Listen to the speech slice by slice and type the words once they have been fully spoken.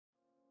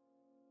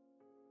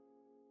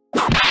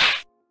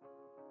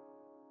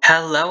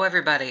Hello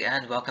everybody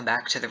and welcome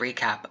back to the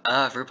recap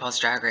of RuPaul's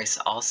Drag Race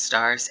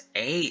All-Stars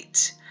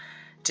 8.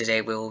 Today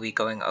we will be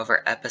going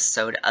over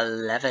episode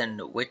 11,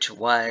 which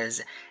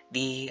was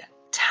the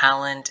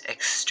Talent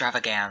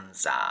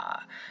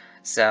Extravaganza.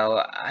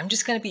 So I'm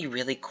just going to be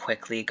really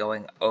quickly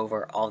going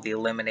over all the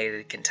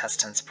eliminated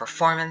contestants'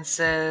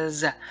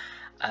 performances,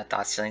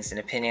 thoughts, feelings,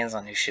 and opinions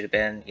on who should have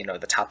been,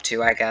 the top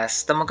two, I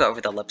guess. Then we'll go over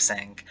the lip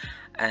sync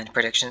and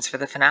predictions for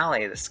the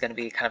finale. This is going to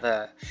be kind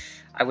of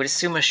I would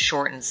assume a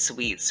short and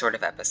sweet sort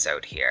of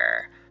episode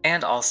here.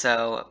 And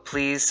also,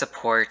 please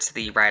support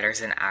the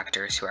writers and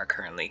actors who are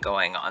currently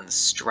going on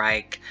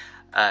strike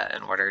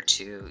in order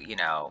to,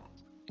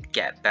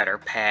 get better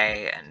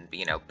pay and,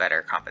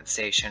 better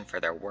compensation for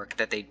their work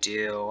that they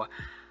do.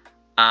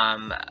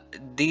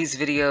 These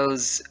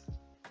videos,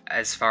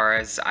 as far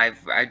as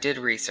I did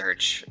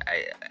research,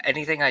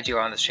 anything I do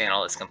on this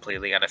channel is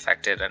completely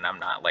unaffected, and I'm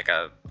not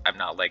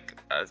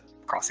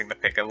crossing the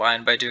picket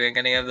line by doing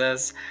any of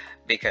this,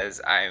 because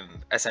I'm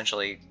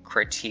essentially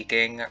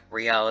critiquing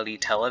reality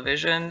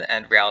television,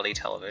 and reality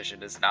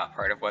television is not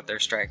part of what they're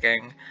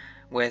striking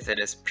with. It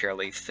is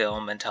purely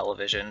film and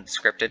television,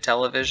 scripted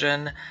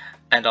television,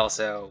 and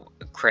also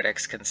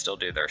critics can still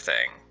do their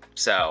thing.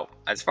 So,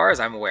 as far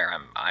as I'm aware,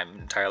 I'm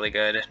entirely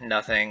good.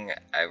 Nothing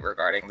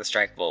regarding the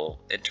strike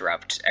will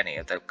interrupt any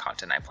of the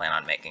content I plan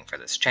on making for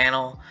this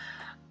channel.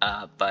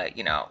 But,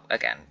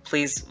 again,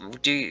 please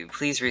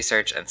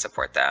research and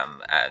support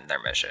them and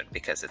their mission,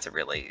 because it's a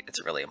really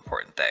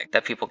important thing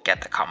that people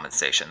get the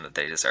compensation that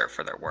they deserve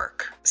for their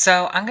work.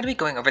 So I'm going to be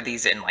going over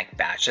these in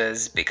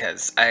batches,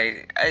 because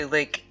I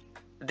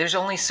there's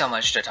only so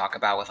much to talk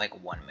about with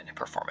 1-minute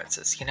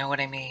performances, you know what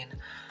I mean?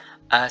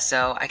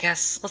 So I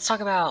guess let's talk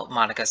about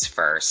Monica's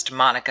first.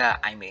 Monica,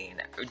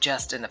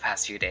 just in the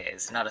past few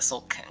days, not a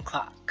soul can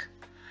clock.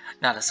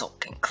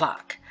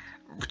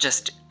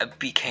 Just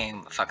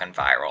became fucking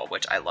viral,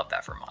 which I love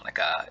that for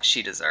Monica.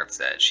 She deserves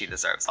it. She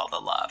deserves all the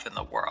love in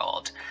the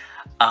world.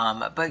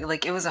 But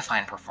it was a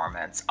fine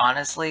performance.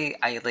 Honestly,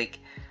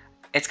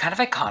 it's kind of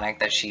iconic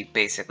that she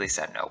basically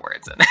said no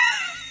words, and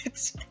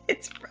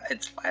it's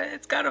fine.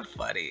 It's kind of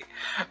funny,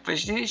 but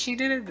she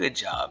did a good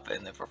job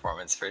in the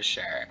performance for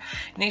sure.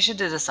 Naysha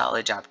did a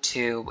solid job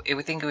too.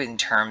 I think in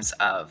terms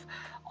of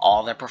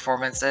all the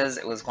performances,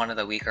 it was one of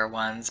the weaker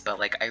ones, but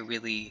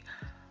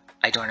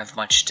I don't have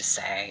much to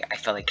say. I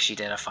feel like she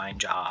did a fine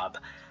job.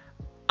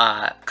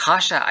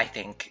 Kasha, I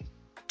think,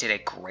 did a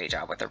great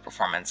job with her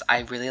performance.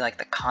 I really like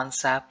the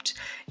concept.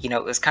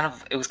 It was kind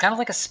of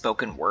like a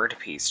spoken word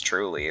piece,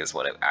 truly, is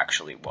what it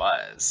actually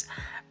was.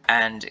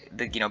 And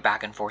the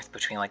back and forth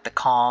between the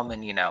calm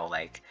and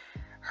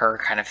her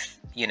kind of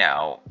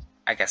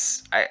I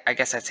guess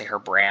I'd say her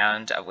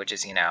brand, of which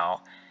is kind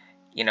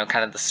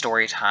of the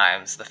story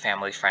times, the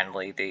family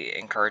friendly, the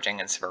encouraging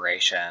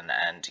inspiration,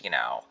 and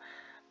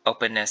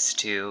openness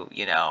to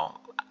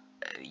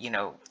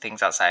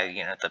things outside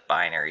the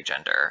binary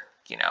gender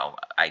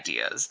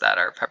ideas that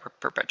are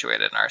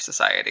perpetuated in our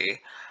society.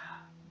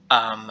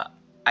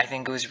 I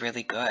think it was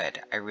really good.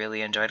 I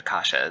really enjoyed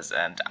Kasha's,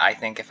 and I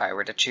think if I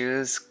were to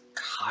choose,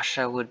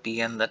 Kasha would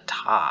be in the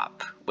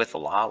top with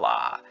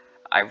Lala.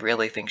 I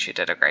really think she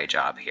did a great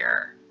job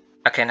here.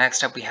 Okay,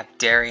 next up we have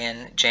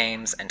Darian,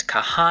 James, and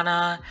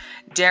Kahana.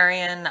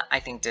 Darian, I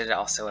think, did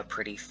also a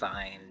pretty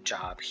fine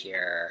job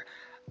here.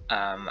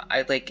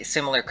 I like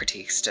similar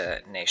critiques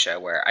to Naysha,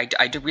 where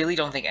I really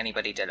don't think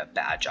anybody did a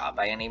bad job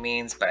by any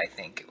means, but I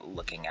think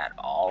looking at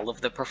all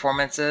of the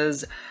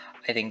performances,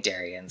 I think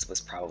Darian's was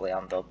probably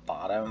on the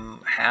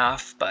bottom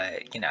half,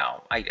 but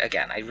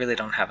I really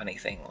don't have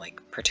anything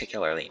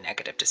particularly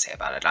negative to say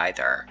about it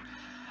either.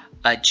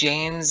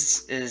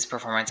 James's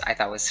performance I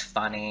thought was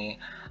funny.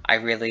 I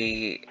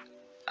really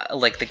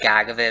like the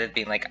gag of it, of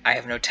being I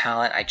have no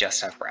talent, I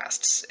just have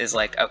breasts, is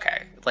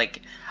okay.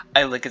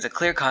 It's a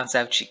clear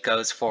concept, she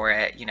goes for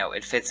it,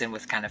 it fits in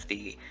with kind of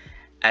the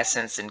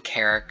essence and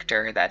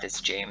character that is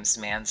James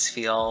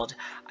Mansfield.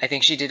 I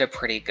think she did a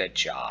pretty good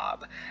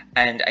job.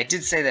 And I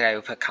did say that I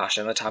would put Kasha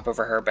on the top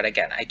over her, but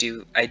again, I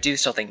do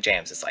still think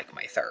James is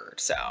my third,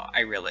 so I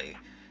really,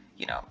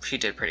 she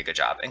did a pretty good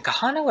job. And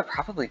Kahana would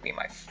probably be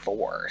my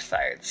fourth,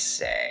 I'd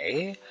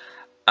say.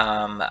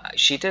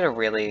 She did a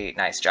really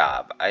nice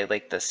job. I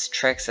like the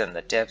tricks and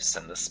the dips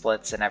and the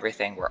splits and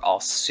everything were all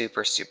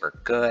super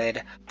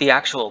good. The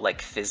actual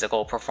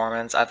physical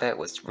performance of it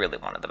was really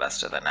one of the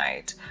best of the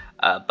night.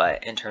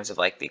 But in terms of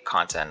the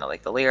content,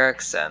 the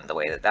lyrics and the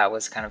way that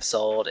was kind of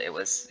sold, it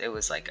was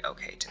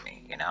okay to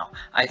me,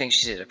 I think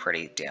she did a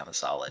pretty damn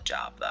solid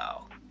job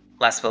though.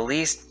 Last but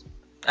least,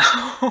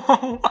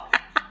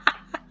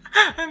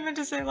 I meant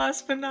to say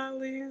last but not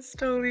least.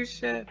 Holy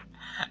shit.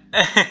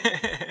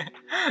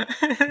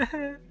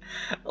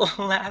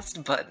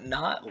 Last but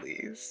not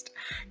least.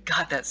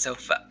 God, that's so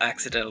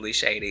accidentally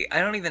shady. I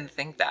don't even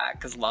think that,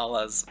 because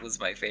Lala's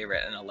was my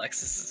favorite, and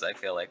Alexis's I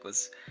feel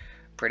was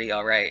pretty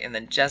alright. And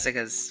then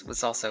Jessica's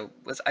was I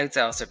would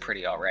say also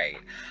pretty alright.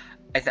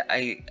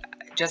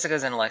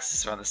 Jessica's and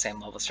Alexis are on the same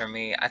levels for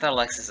me. I thought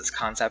Alexis's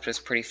concept was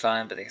pretty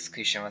fun, but the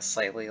execution was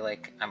slightly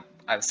like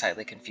I was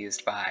slightly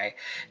confused by.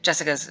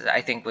 Jessica's,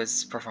 I think,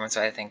 was performance.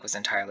 I think was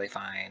entirely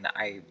fine.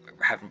 I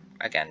have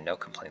again no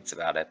complaints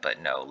about it,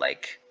 but no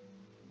like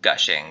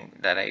gushing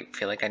that I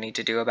feel like I need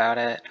to do about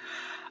it.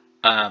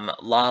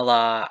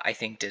 Lala, I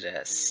think, did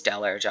a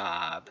stellar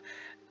job.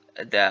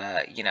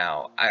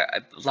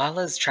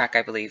 Lala's track,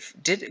 I believe,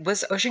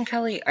 was Ocean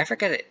Kelly. I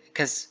forget it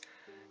because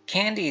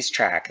Candy's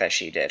track that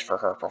she did for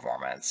her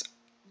performance,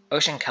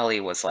 Ocean Kelly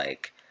was had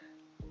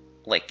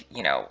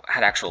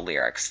actual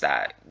lyrics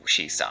that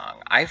she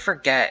sung. I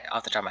forget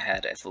off the top of my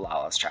head if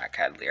Lala's track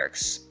had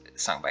lyrics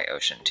sung by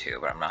Ocean too,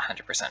 but I'm not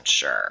 100%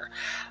 sure.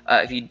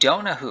 If you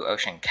don't know who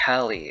Ocean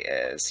Kelly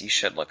is, you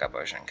should look up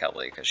Ocean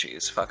Kelly because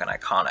she's fucking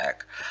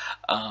iconic.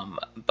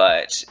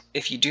 But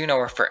if you do know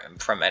her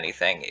from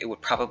anything, it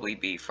would probably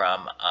be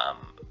from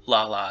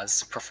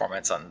Lala's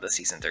performance on the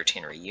season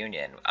 13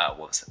 reunion.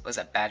 Was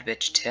it Bad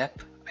Bitch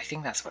Tip? I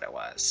think that's what it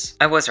was.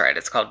 I was right.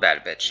 It's called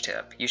Bad Bitch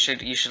Tip. You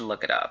should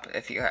look it up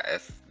if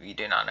you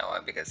do not know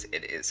it, because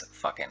it is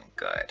fucking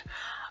good.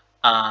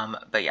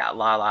 But yeah,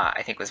 Lala,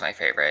 I think, was my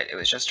favorite. It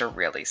was just a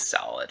really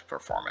solid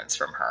performance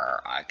from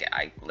her.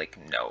 I like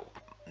no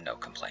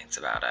complaints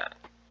about it.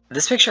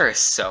 This picture is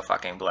so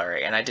fucking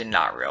blurry, and I did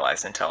not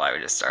realize until I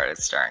just started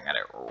staring at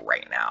it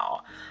right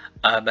now.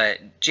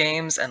 But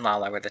James and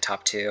Lala were the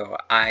top two.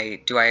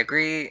 Do I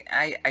agree?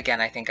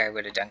 I think I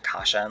would have done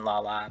Kasha and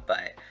Lala,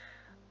 but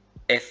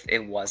if it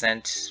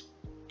wasn't,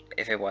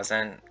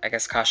 I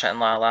guess, Kasha and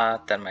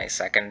Lala, then my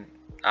second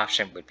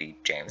option would be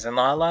James and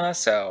Lala.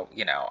 So,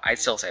 I'd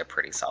still say a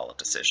pretty solid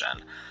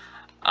decision.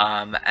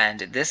 And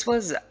this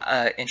was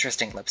an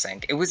interesting lip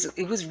sync. It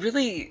was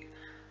really,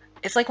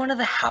 it's like one of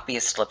the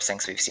happiest lip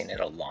syncs we've seen in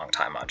a long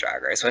time on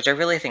Drag Race, which I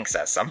really think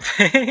says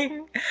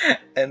something.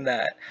 And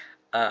that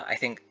I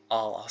think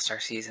all-star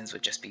seasons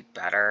would just be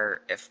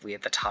better if we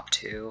had the top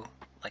two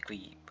like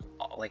we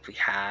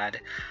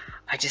had.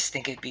 I just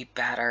think it'd be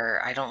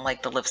better. I don't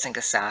like the lip sync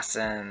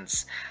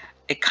assassins.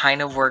 It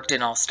kind of worked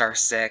in All-Star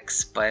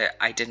 6, but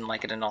I didn't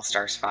like it in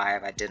All-Stars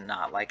 5. I did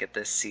not like it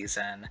this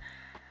season.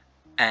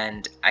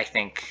 And I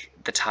think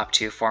the top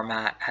two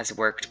format has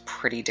worked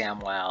pretty damn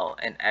well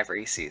in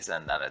every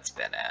season that it's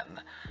been in.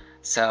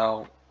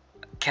 So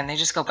can they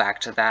just go back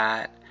to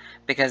that?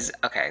 Because,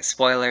 okay,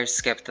 spoilers,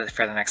 skip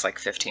for the next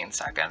 15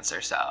 seconds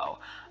or so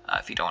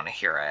if you don't want to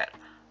hear it.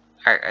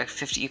 Or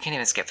 50, you can't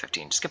even skip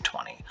 15, just skip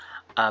 20.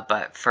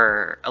 But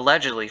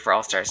allegedly for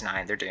All-Stars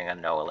 9, they're doing a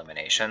no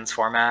eliminations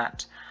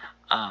format,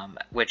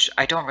 which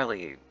I don't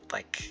really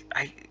like.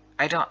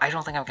 I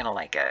don't think I'm gonna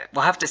like it.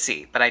 We'll have to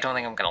see, but I don't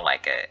think I'm gonna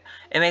like it.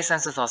 It makes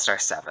sense with All-Star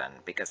 7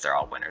 because they're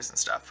all winners and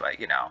stuff, but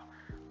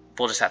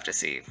we'll just have to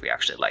see if we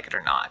actually like it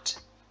or not.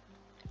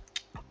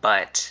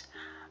 But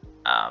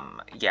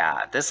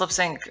yeah, this lip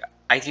sync,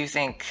 I do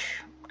think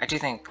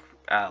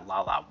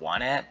Lala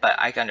won it, but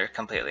I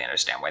completely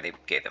understand why they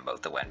gave them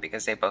both the win,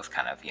 because they both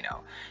kind of,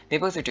 they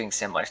both are doing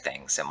similar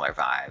things, similar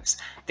vibes.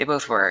 They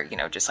both were,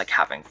 just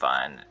having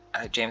fun.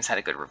 James had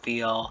a good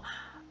reveal.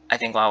 I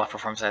think Lala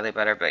performed slightly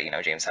better, but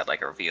James had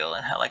a reveal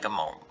and had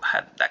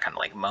had that kind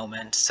of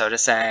moment, so to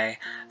say.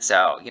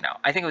 So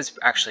I think it was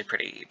actually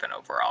pretty even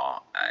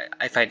overall.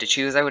 If I had to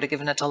choose, I would have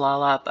given it to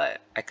Lala,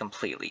 but I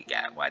completely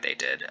get why they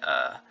did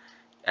a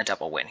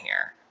double win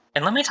here.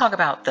 And let me talk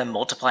about the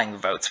multiplying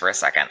votes for a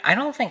second. I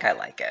don't think I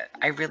like it.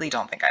 I really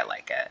don't think I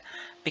like it,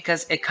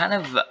 because it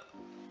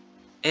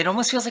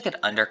almost feels like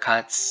it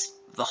undercuts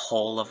the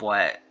whole of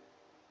what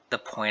the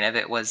point of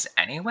it was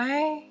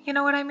anyway. You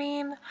know what I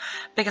mean?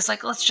 Because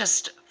let's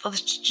just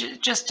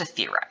to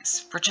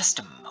theorize for just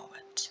a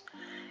moment.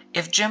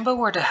 If Jimbo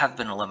were to have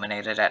been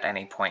eliminated at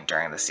any point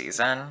during the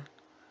season,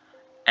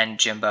 and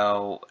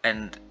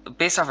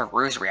based off of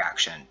Rue's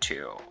reaction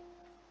to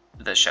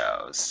the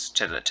shows,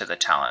 to the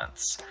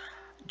talents,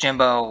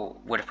 Jimbo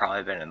would have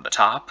probably been in the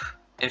top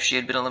if she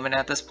had been eliminated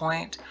at this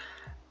point.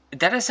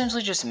 That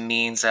essentially just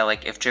means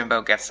that if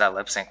Jimbo gets that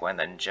lip sync win,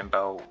 then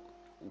Jimbo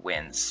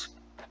wins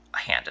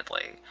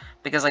handedly,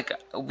 because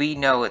we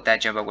know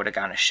that Jimbo would have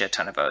gotten a shit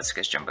ton of votes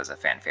because Jimbo's a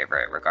fan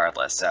favorite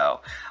regardless.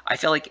 So I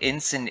feel like in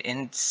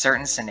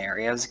certain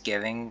scenarios,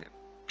 giving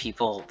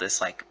people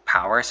this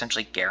power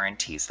essentially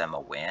guarantees them a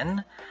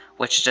win,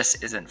 which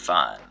just isn't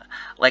fun.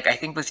 I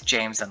think with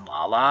James and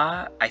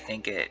Lala, I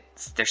think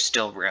there's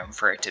still room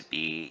for it to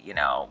be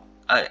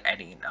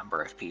any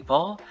number of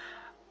people,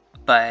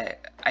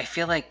 but I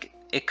feel like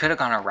it could have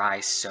gone awry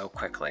so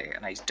quickly,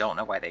 and I don't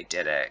know why they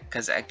did it.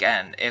 Because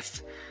again,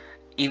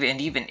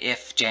 even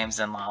if James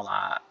and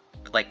Lala,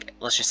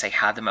 let's just say,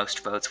 had the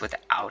most votes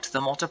without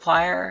the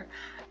multiplier,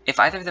 if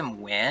either of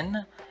them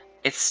win,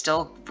 it's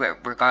still,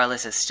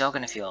 regardless, it's still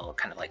going to feel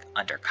kind of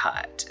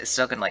undercut. It's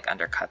still going to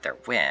undercut their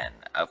win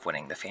of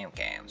winning the Fame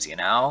Games,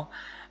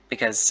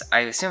 because I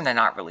assume they're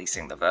not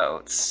releasing the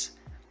votes.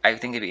 I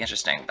think it'd be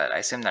interesting, but I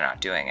assume they're not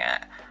doing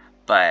it.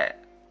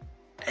 But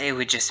it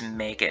would just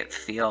make it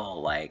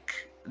feel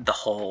like the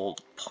whole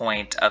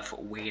point of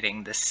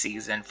waiting this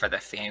season for the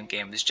Fame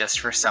Games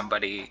just for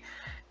somebody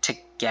to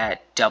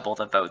get double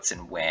the votes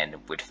and win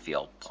would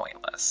feel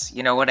pointless.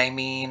 You know what I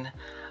mean?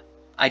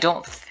 I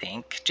don't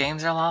think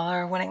James or Lala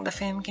are winning the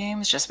Fame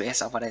Games just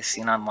based off what I've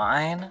seen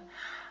online,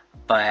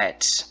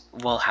 but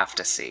we'll have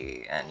to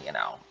see. And, you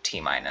know,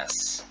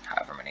 T-minus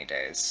however many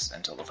days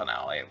until the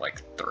finale,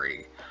 like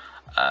 3.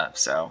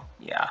 So,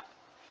 yeah.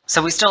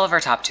 So we still have our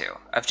top 2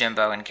 of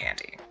Jimbo and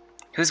Candy.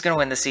 Who's going to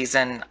win the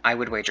season? I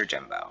would wager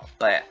Jimbo.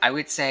 But I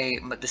would say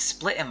the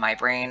split in my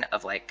brain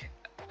of, like,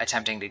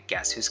 attempting to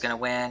guess who's going to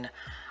win,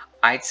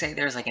 I'd say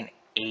there's, like, an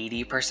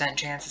 80%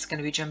 chance it's going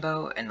to be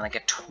Jimbo and, like,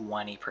 a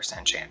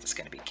 20% chance it's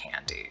going to be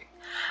Candy.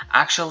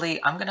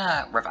 Actually, I'm going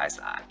to revise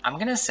that. I'm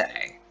going to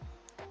say,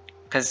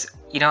 because,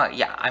 you know what?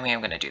 Yeah, I mean, I'm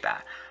going to do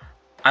that.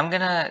 I'm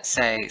going to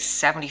say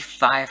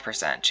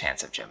 75%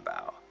 chance of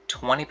Jimbo,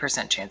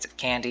 20% chance of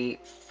Candy,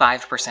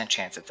 5%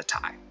 chance of the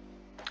tie.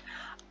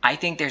 I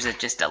think there's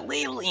just a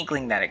little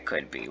inkling that it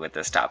could be with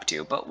this top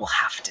 2, but we'll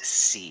have to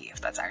see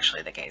if that's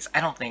actually the case. I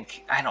don't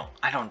think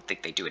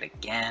they do it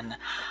again,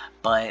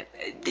 but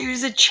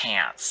there's a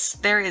chance.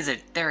 There is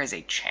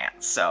a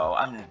chance. So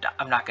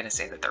I'm not going to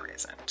say that there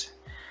isn't.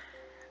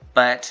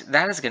 But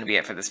that is going to be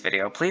it for this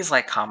video. Please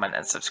like, comment,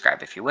 and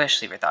subscribe if you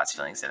wish. Leave your thoughts,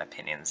 feelings, and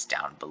opinions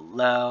down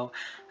below.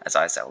 As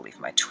always, I will leave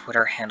my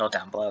Twitter handle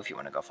down below if you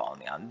want to go follow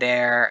me on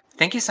there.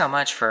 Thank you so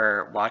much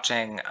for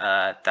watching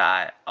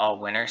that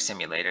all-winner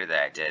simulator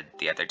that I did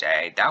the other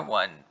day.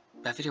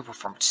 That video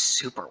performed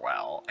super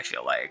well, I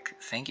feel like.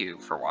 Thank you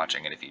for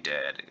watching it if you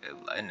did.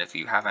 And if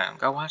you haven't,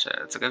 go watch it.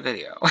 It's a good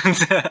video.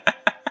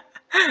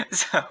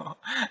 So,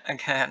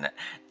 again,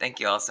 thank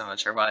you all so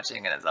much for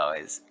watching, and as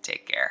always,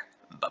 take care.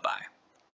 Bye-bye.